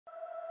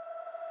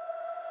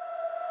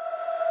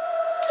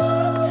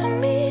to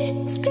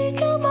me, speak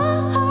your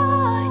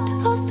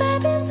mind, I'll stay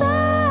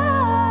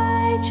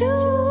beside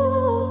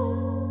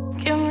you.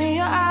 Give me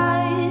your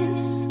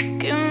eyes,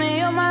 give me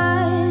your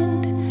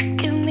mind,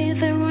 give me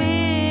the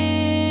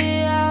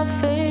real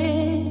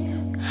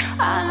thing.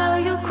 I know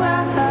you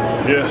cry.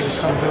 Yes,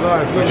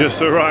 we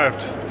just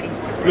arrived.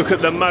 Look at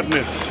the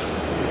madness,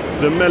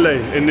 the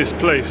melee in this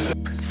place.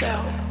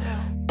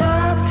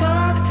 Talk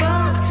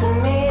to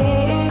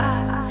me.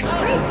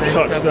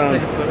 Touchdown.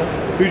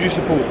 Who do you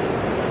support?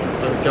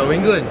 Go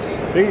England.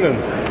 England?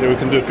 Yeah, we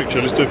can do a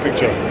picture. Let's do a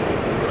picture.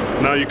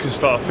 Now you can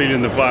start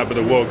feeling the vibe of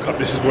the World Cup.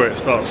 This is where it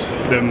starts.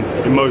 Them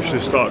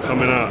emotions start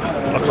coming out.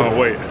 I can't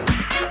wait.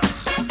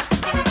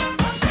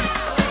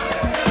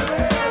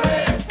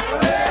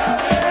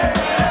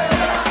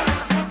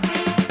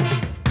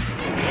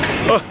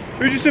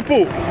 Who do you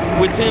support?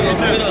 Which team?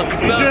 Let's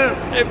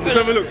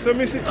have a look. So,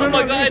 oh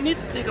my god, I need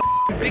to take a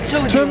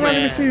picture with turn you, around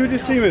man. and see who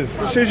this team is.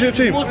 Show your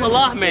team. Mo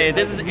Salah, man.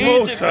 This is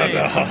Mo Egypt, Salah.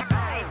 man.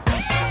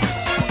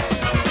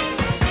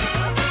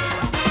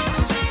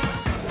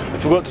 I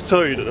forgot to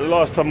tell you that the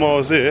last time I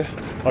was here,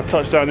 I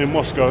touched down in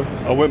Moscow.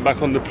 I went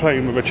back on the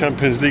plane with a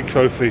Champions League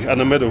trophy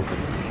and a medal.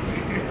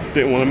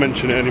 Didn't want to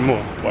mention it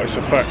anymore, but it's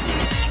a fact.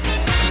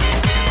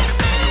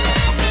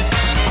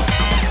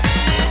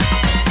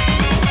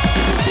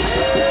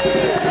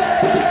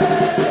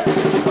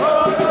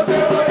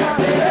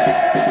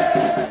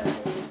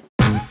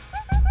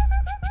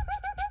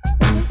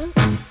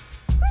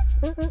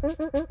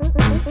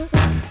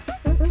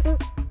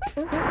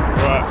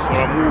 Right, so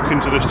I'm walking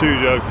to the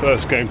studio,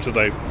 first game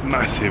today,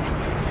 massive.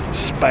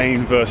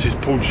 Spain versus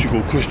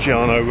Portugal,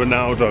 Cristiano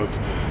Ronaldo,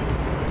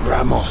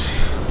 Ramos,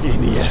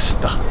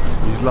 Iniesta,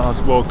 his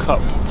last World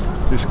Cup.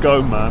 Let's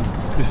go, man.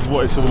 This is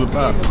what it's all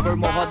about.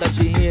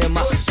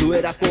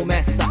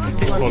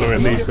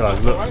 Following these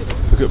guys, look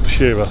at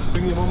Bashira.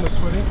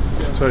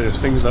 I tell you,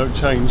 things don't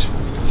change.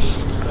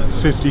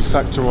 50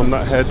 factor on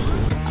that head.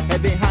 I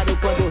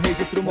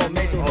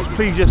was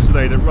pleased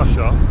yesterday that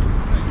Russia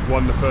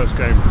won the first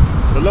game.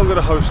 The longer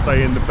the hosts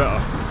stay in, the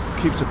better.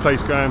 Keeps the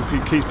place going,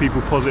 keeps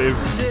people positive.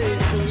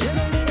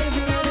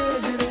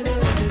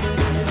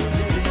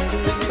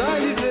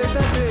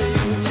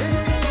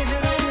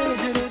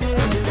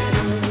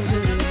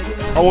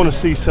 I want to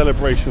see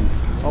celebration.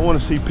 I want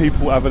to see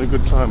people having a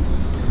good time.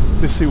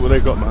 Let's see what they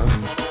got, man.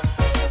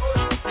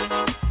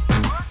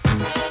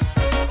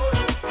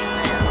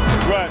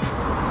 Right,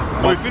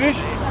 are we finished?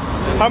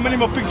 How many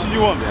more pictures do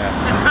you want?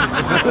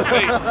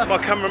 Yeah. My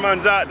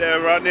cameraman's out there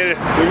right near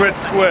the red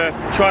square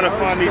trying to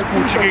find these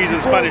Portuguese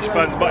and Spanish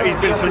fans, but he's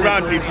been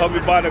surrounded, he told me,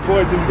 by the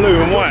boys in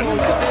blue and white.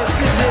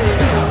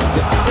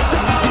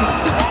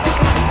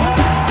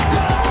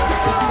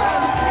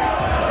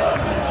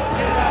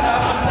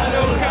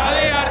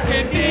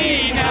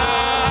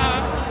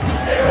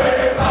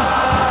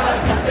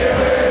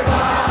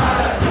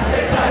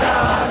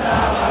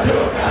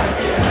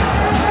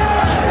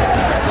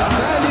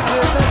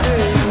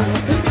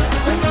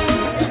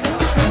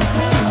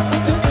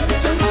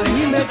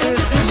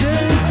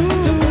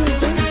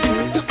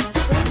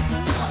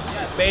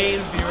 Spain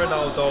v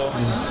Ronaldo.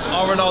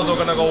 Are Ronaldo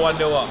gonna go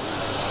 1-0 up?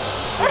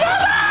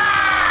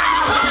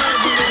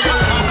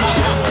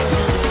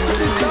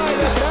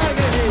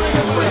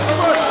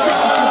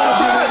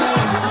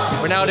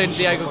 Ronaldo and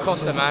Diego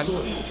Costa, man.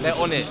 They're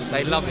on it.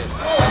 They love it.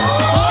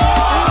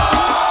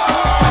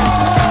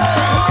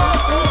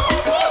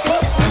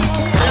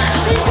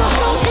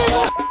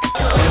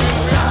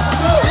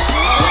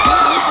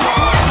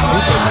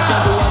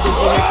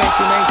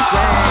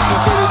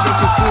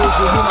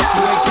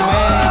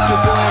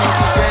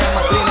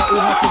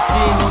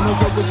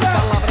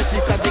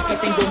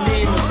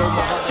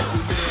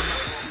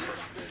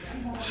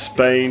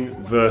 Spain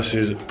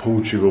versus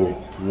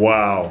Portugal.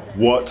 Wow,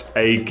 what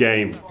a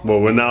game. Well,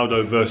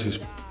 Ronaldo versus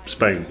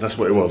Spain, that's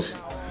what it was.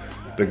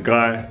 The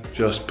guy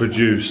just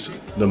produced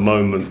the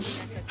moments.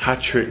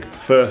 Hat-trick,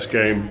 first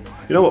game.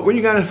 You know what, when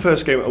you go in the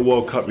first game at a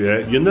World Cup,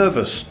 yeah, you're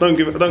nervous. I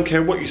don't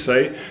care what you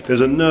say,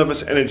 there's a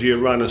nervous energy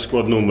around the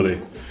squad normally.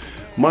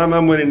 My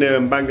man went in there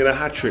and banged in a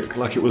hat-trick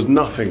like it was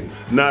nothing.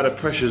 Now the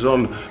pressure's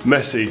on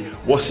Messi.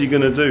 What's he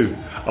gonna do?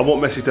 I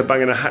want Messi to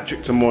bang in a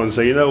hat-trick tomorrow and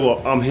say, you know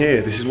what, I'm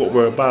here, this is what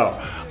we're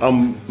about.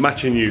 I'm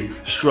matching you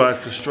stride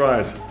for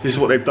stride. This is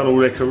what they've done all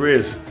their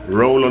careers.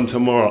 Roll on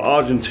tomorrow,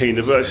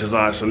 Argentina versus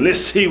Iceland. Let's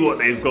see what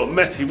they've got.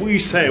 Messi, what are you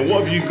saying?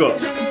 What have you got?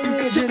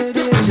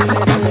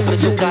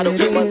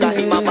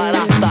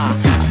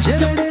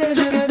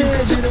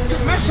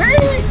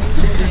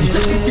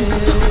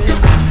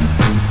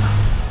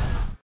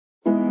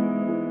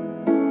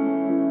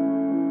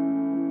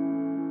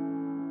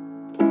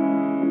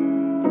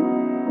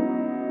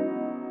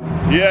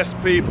 Yes,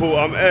 people,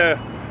 I'm here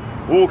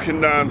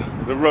walking down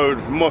the road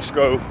in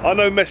Moscow. I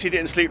know Messi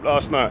didn't sleep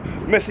last night.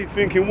 Messi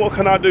thinking, what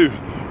can I do?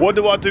 What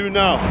do I do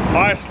now?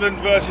 Iceland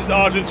versus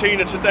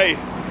Argentina today.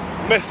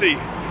 Messi,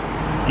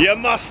 you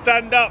must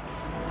stand up.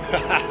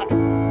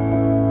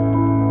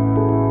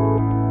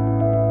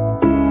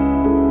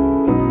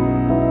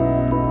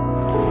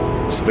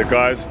 So the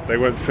guys, they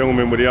went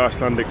filming with the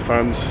Icelandic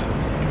fans.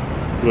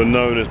 who are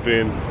known as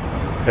being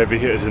heavy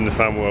hitters in the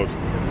fan world,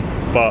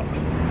 but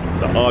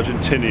the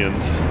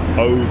Argentinians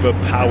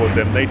overpowered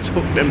them. They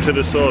took them to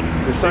the sod.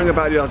 There's something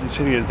about the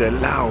Argentinians, they're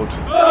loud.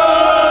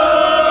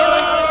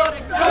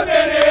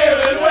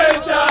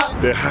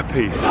 They're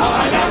happy.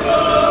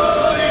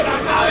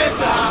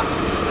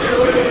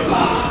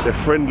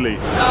 They're friendly.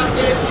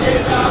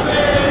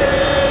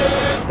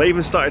 They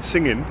even started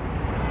singing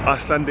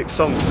Icelandic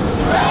songs.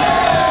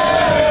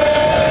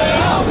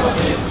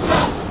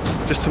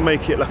 Just to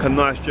make it like a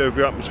nice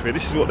jovial atmosphere.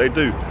 This is what they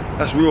do.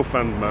 That's real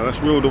fans, man. That's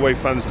real the way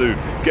fans do.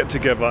 Get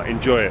together,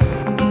 enjoy it.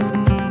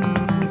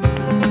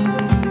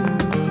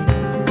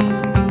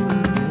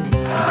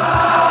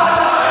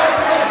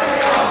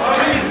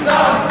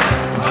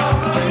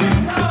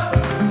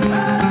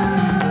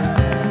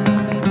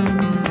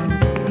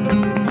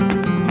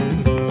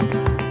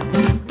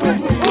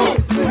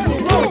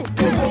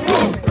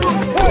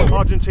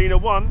 Argentina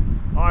won,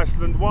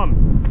 Iceland won.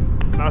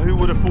 Now who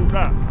would have thought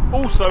that?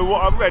 Also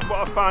what I read, what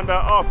I found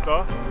out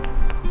after,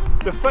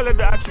 the fella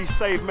that actually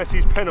saved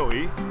Messi's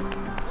penalty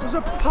was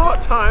a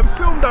part-time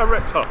film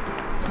director.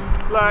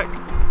 Like,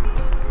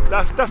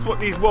 that's what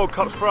these World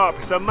Cups throw up,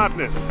 it's a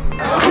madness.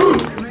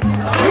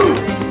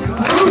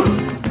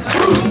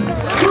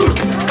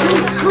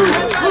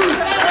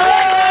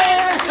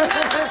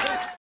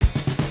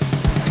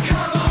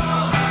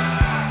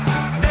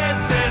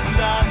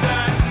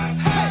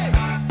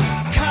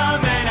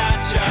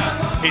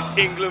 It's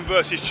England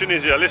versus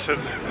Tunisia. Listen,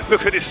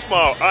 look at this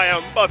smile. I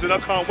am buzzing, I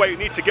can't wait.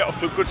 Need to get off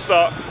to a good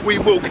start. We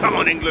will. Come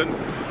on, England.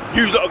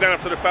 You lot are going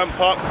up to the fan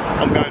park.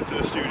 I'm going to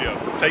the studio.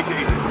 Take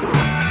it easy.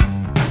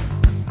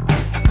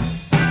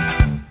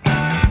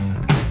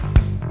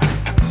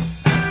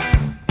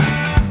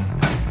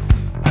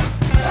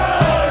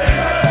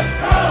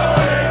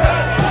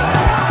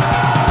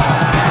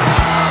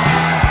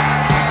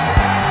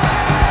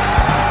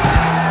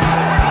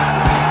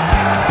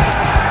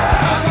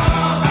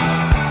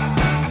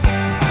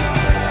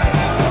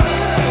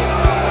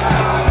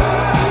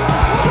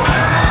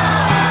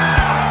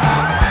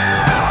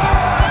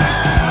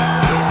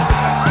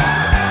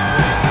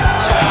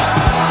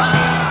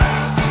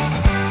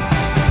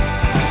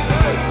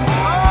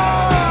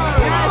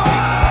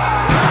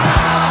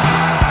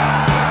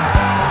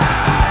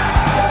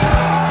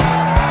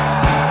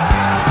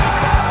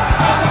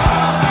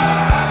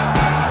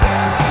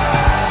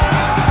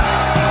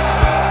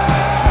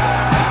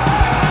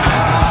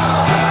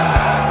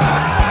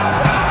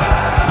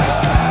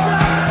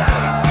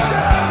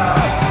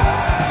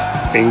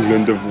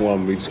 England have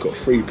won. We just got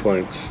 3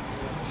 points.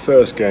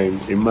 First game.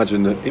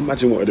 Imagine what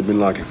it would have been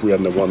like if we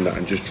hadn't won that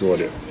and just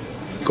drawed it.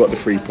 Got the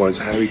 3 points.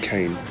 Harry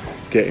Kane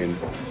getting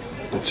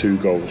the 2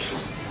 goals.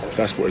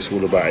 That's what it's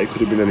all about. It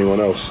could have been anyone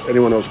else.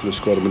 Anyone else could have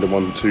scored and been the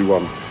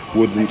 1-2-1.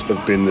 Wouldn't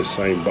have been the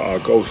same. But our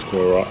goal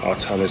scorer, our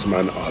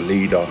talisman, our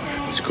leader,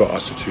 has got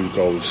us to 2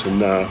 goals. So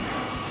now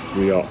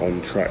we are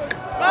on track.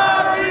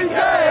 Harry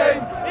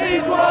Kane,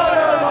 he's one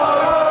of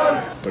our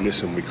own. But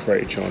listen, we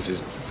created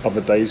chances.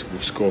 Other days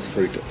we'll score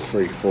 4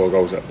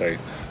 goals that day.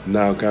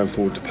 Now going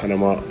forward to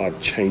Panama, I'd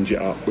change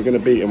it up. We're going to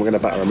beat them, we're going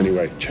to batter them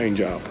anyway. Change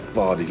it up.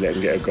 Vardy, let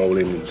him get a goal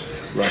in.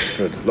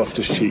 Rashford,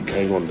 Loftus-Cheek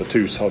came on. The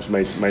 2 subs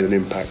made an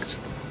impact.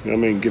 You know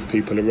what I mean? Give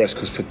people a rest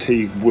because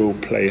fatigue will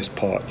play its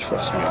part,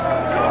 trust me.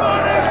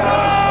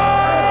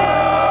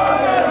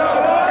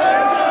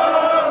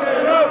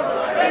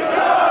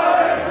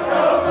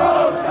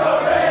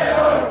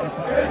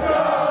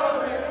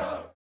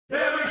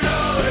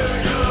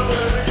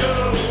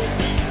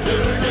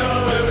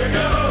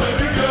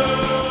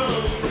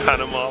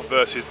 Panama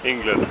versus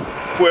England.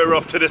 We're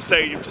off to the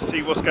stadium to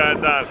see what's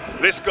going down.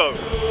 Let's go.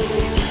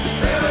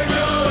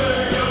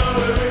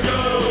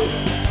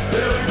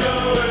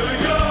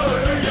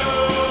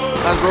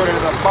 Man's rolling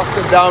in a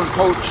busted down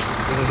coach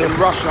in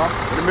Russia,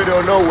 in the middle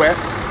of nowhere.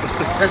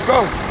 Let's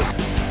go.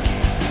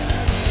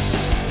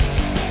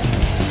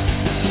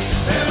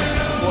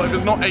 Well, if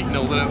it's not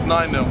 8-0, then it's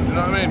 9-0. You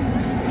know what I mean?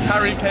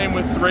 Harry Kane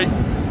with 3.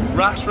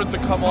 Rashford to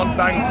come on,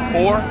 bang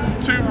 4.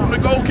 2 from the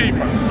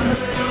goalkeeper.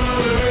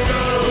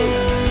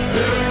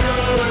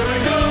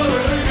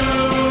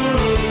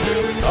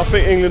 I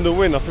think England will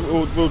win. I think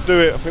we'll do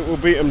it. I think we'll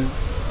beat them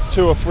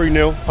 2 or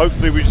 3-0.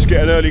 Hopefully we just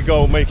get an early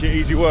goal, make it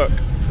easy work,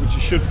 which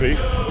it should be.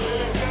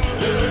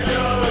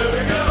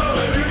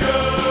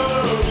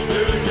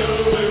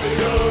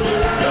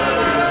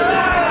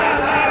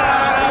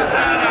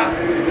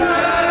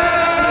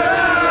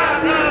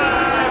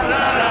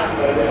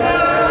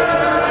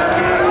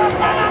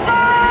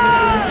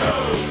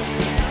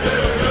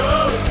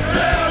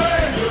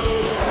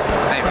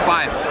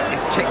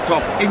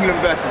 Off England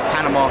versus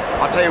Panama.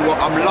 I'll tell you what,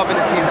 I'm loving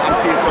the team that I'm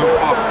seeing so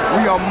far.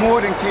 We are more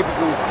than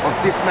capable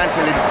of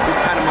dismantling this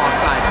Panama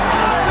side.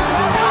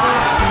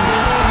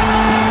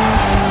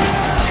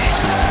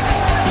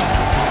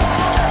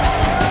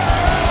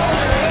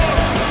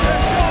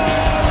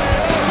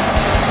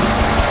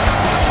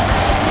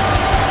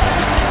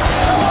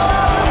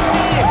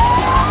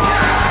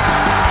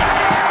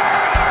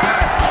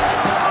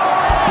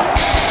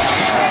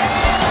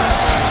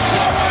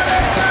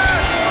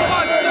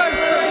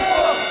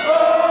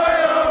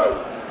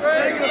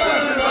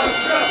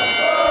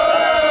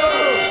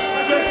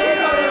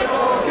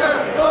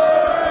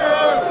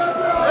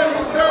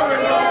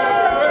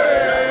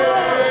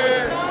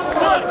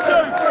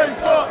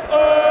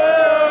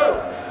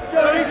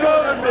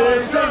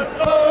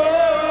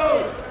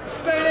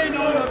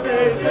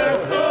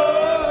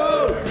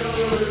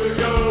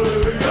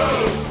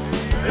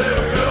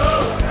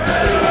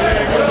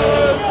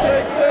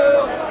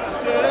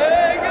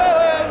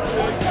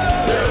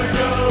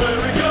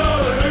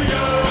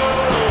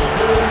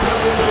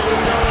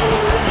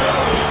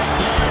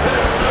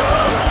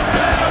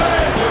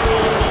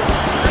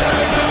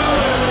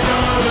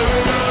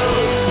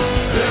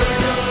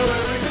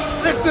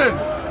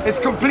 is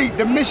complete.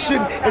 The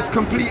mission is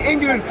complete.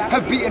 England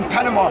have beaten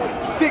Panama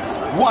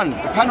 6-1.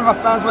 The Panama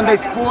fans, when they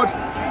scored,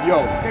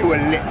 yo, they were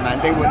lit, man.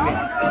 They were lit.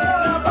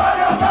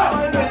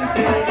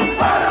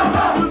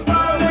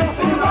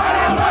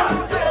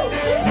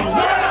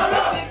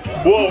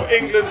 Whoa,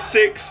 England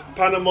 6,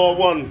 Panama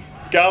 1.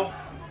 Gal?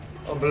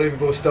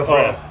 Unbelievable stuff,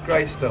 right?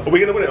 Great stuff. Are we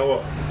going to win it or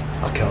what?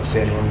 I can't see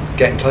anyone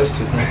getting close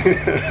to us now.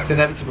 It's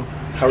inevitable.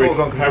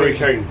 Harry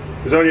Kane.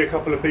 There's only a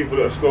couple of people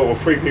that have scored, or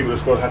 3 people that have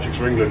scored hat-tricks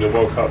for England in the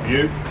World Cup.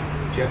 You?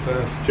 Jeff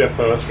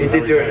Hurst. He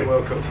did do it in the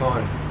World Cup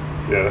fine.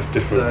 Yeah, that's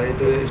different.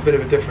 So it's a bit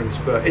of a difference,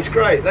 but it's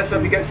great. Let's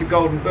hope he gets the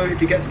golden boot. If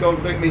he gets the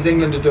golden boot, it means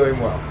England are doing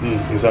well.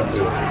 Exactly.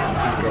 He's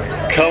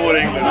great. Come on,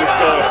 England, let's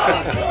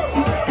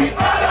go.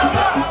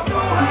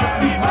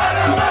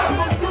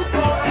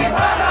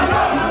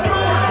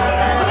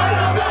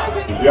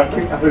 You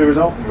happy with the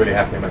result? I'm really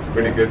happy, mate.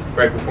 Really good.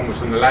 Great performance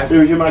from the lads. Who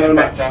was your man of the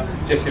match?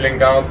 Jesse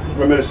Lingard.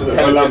 Reminiscent of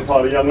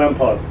Lampard, a young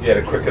Lampard. Yeah,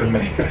 they're quicker than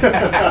me.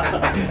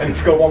 And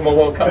he's got 1 more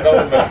World Cup goal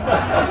than me.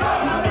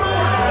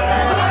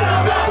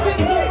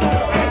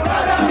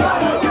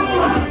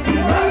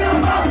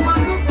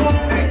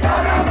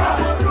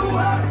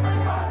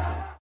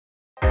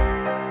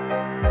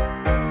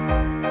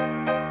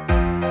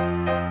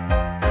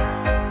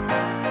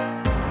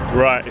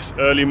 Right, it's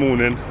early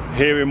morning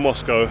here in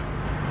Moscow.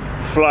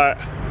 Flight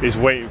is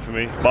waiting for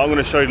me, but I'm going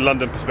to show you the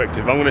London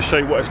perspective. I'm going to show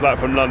you what it's like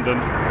from London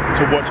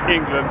to watch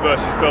England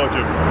versus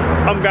Belgium.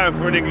 I'm going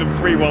for an England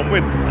 3-1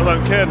 win. I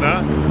don't care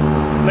now.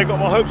 They got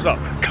my hopes up.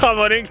 Come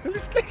on,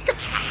 England.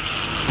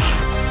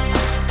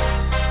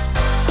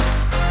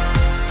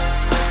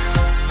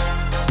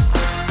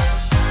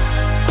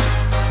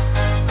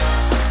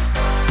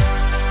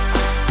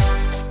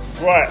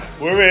 Right,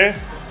 we're here.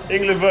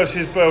 England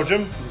versus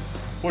Belgium.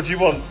 What do you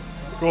want?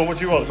 Go on, what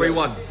do you want?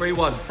 3-1.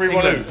 3-1 who?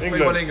 England.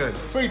 3-1 England.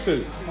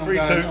 3-2.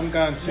 3-2. I'm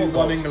going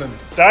 2-1 England.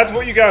 Dad,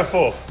 what are you going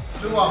for?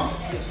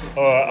 2-1.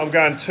 Alright, I'm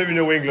going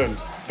 2-0 England.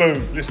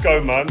 Boom, let's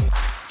go, man.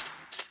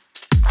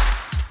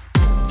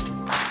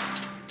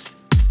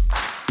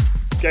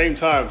 Game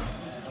time.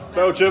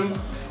 Belgium,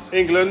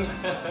 England,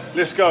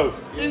 let's go.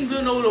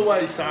 England all the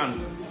way,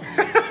 son.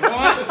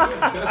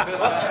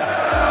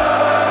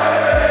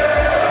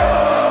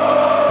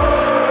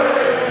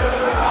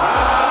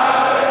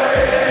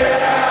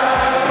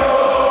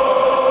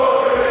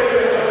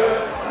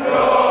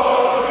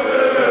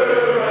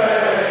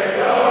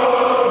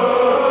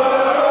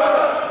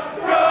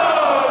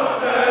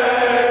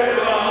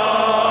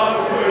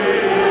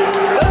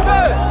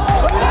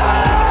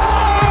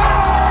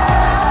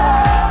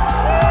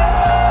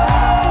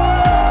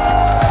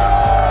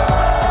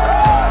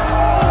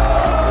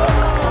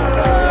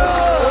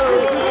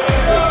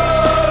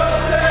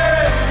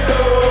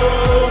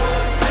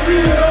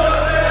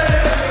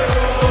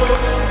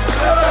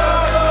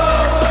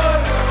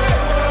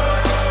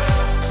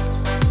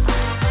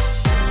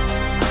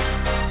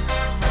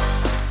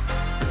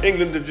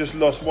 England have just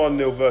lost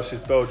 1-0 versus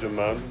Belgium,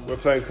 man. We're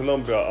playing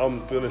Colombia. I'm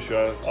be honest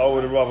with you, I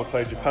would have rather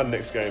played Japan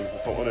next game,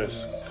 if I'm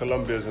honest.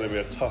 Colombia's going to be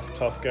a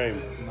tough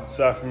game.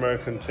 South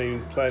American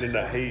team playing in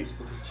that heat,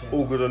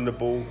 all good on the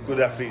ball,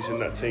 good athletes in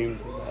that team.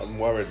 I'm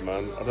worried,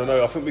 man. I don't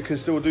know, I think we can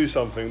still do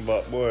something,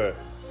 but boy,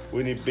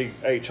 we need big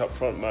H up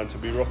front, man, to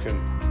be rocking.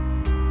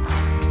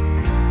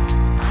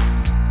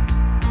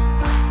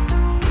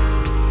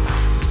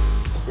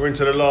 We're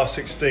into the last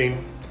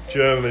 16.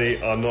 Germany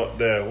are not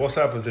there. What's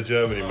happened to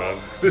Germany, man?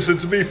 Listen,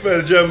 to be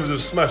fair, the Germans have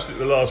smashed it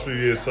the last few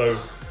years, so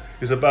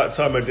it's about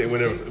time they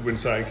didn't win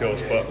something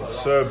else. But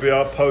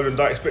Serbia, Poland,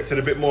 I expected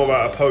a bit more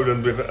out of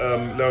Poland with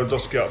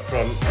Lewandowski up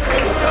front.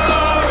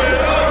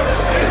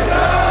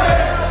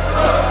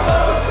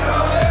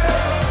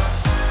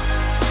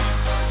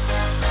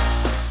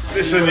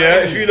 Listen,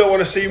 yeah, if you don't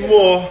want to see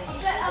more,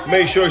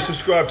 make sure you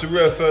subscribe to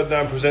Real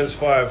Ferdinand Presents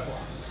 5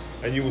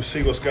 and you will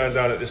see what's going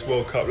down at this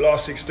World Cup.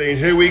 Last 16,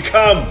 here we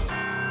come!